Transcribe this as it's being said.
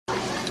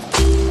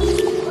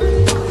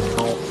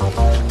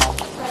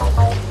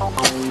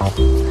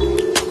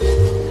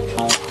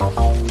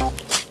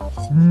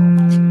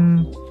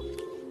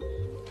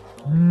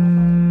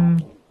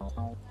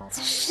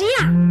这谁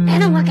呀？挨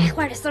到我干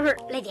活的时候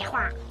来电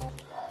话。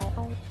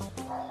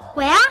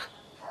喂啊？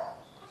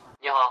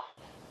你好，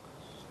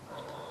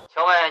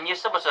请问你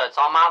是不是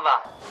张麻子？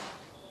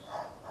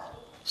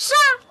是啊，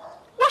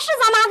我是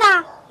张麻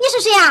子。你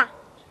是谁呀？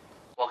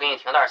我给你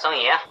听点声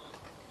音。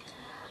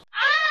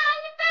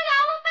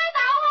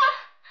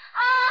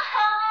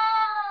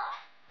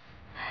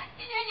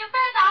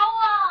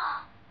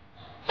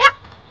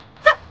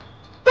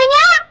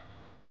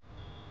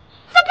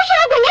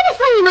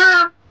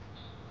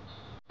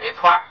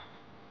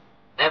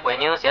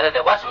现在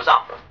在我手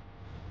上，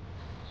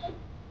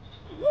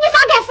你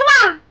想干什么？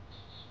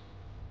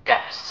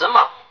干什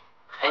么？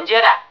很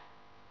简单，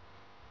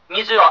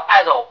你只要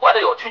按照我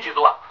的要求去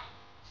做，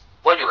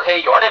我就可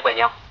以要来闺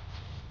娘。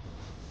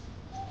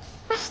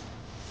行，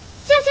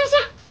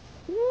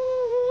你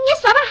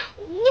说吧，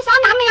你想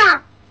哪么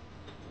样？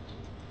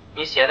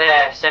你现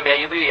在身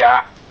边有没有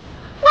烟？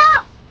我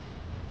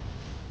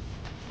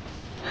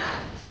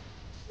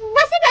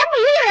身边没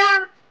有烟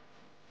啊。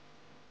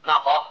那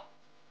好。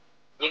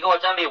你给我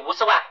准备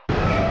50万。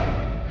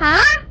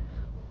啊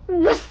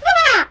，50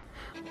万？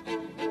我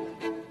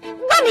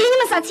没有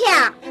那么少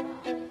钱。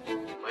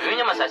没有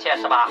那么少钱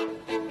是吧？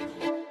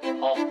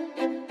好。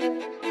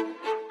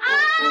啊，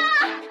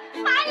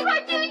妈，你快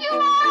救救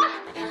我！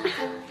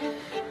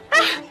好。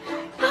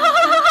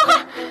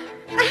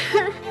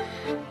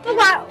不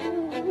过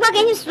我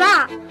跟你说，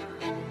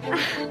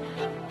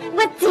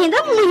我真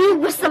的没有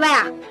50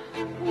万，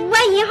我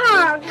银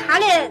行卡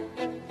里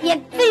也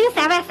只有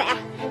3万3。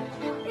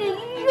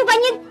如果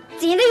你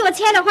真的有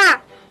钱的话，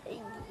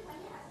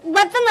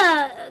我怎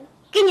么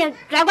给你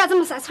转过这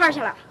么些钱去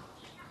了？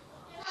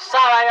啥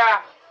玩意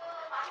儿？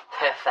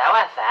才3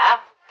万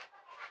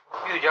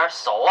3，有点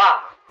少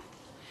啊！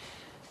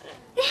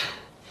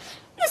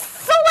那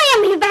少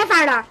我也没办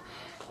法了。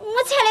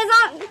我前来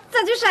长，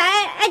这就是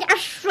俺家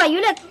所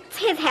有的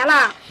财产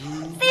了。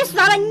再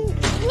说了，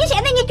你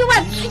现在你给我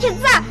出去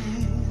做，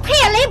他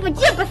也来不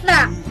及，不是？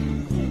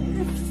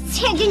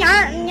前几年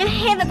你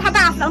孩子他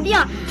爸生病。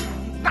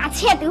把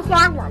钱都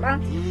花光了，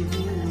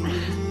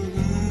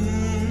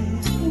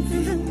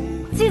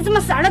这么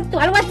事儿了多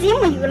了，我真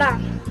没有了。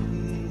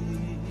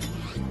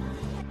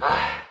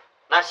哎，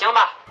那行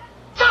吧。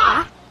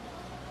咋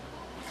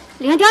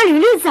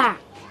？0.66字，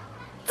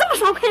这么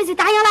爽快的就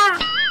答应了？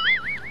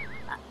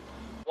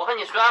我和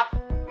你说，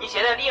你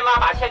现在立马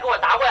把钱给我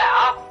打过来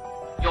啊！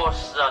要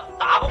是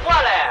打不过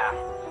来，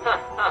好，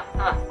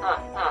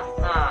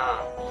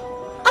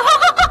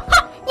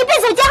你别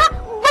着急哈，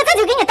我这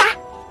就给你打。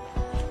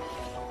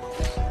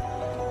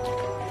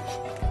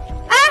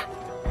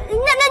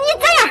那你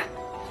这样，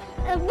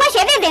我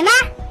现在在哪？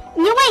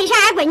你问一下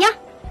俺闺女，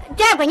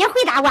叫俺闺女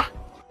回答我。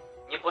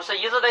你不是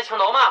一直在青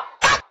岛吗？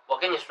我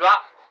跟你说，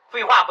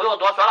废话不用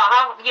多说了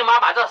哈，立马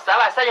把这3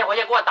万3千块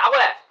钱给我打过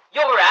来，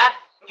要不然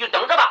你就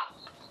等着吧。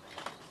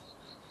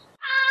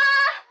啊，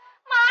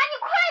妈，你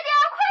快点！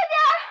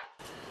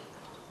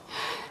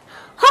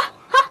好，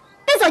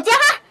别着急哈。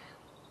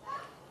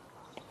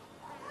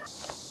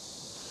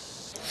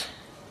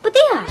不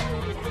对啊。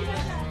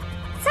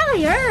这个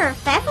人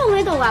反复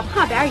问到我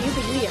旁边有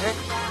没有人，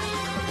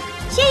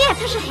显然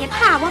他是害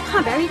怕我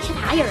旁边有其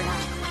他人了。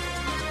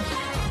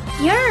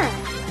人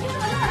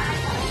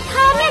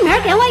他明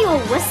明跟我要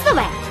50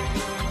万，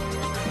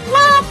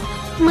我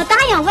没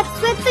答应，我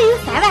说只有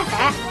3万3，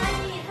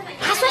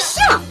他说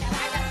行，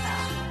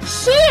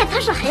显然他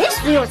是很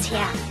需要钱。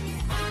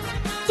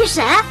第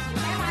三，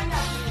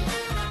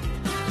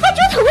我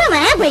就去问问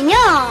俺闺女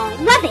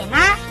我在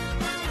哪，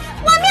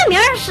我明明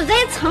是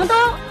在青岛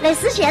莱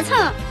斯县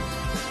城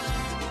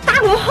打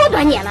工好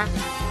多年了，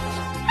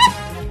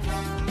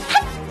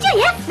他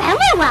竟然反问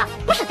我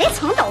不是在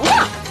青岛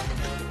吗？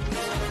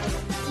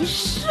第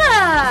四，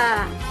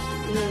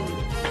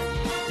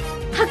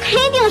他肯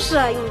定是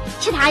用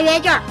其他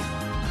软件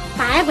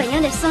把俺闺女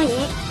的声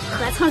音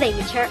合成在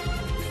一起，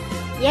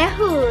然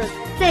后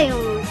再用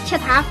其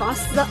他方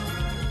式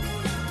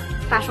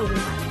发送给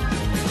他。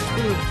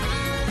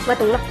我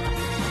懂了。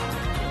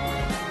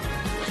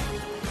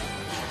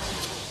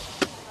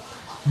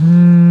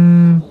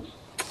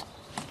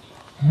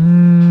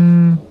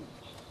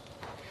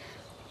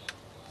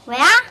喂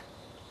啊？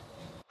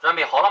准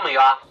备好了没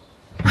有啊？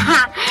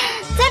哈，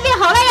准备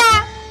好了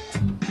呀。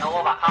那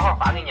我把卡号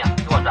发给你，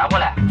给我转过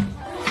来。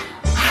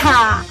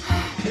哈，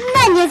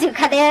那你就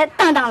可得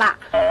等等了。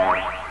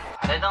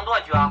还得等多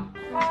久啊？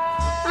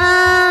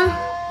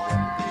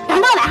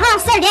等到晚上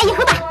12点以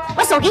后吧，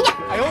我送给你。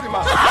哎呦我的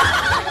妈！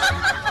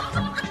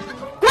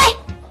滚，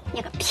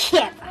你个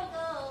骗子，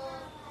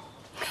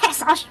还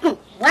想凶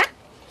我？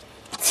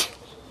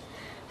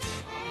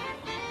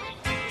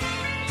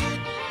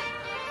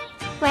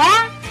喂，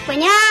闺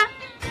女。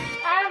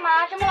哎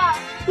妈，怎么了？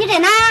你在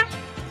哪？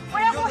我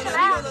在公司呢。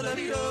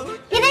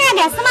你在那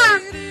干什么？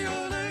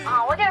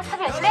啊，我在这吃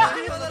冰淇淋。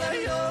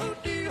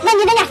那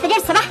你在家使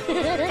劲吃吧，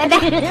拜拜。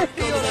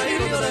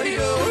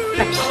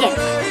这骗子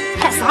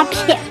还想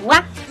骗我？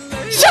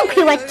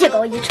亏我技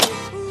高一筹，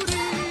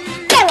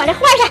在我的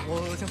活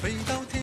上。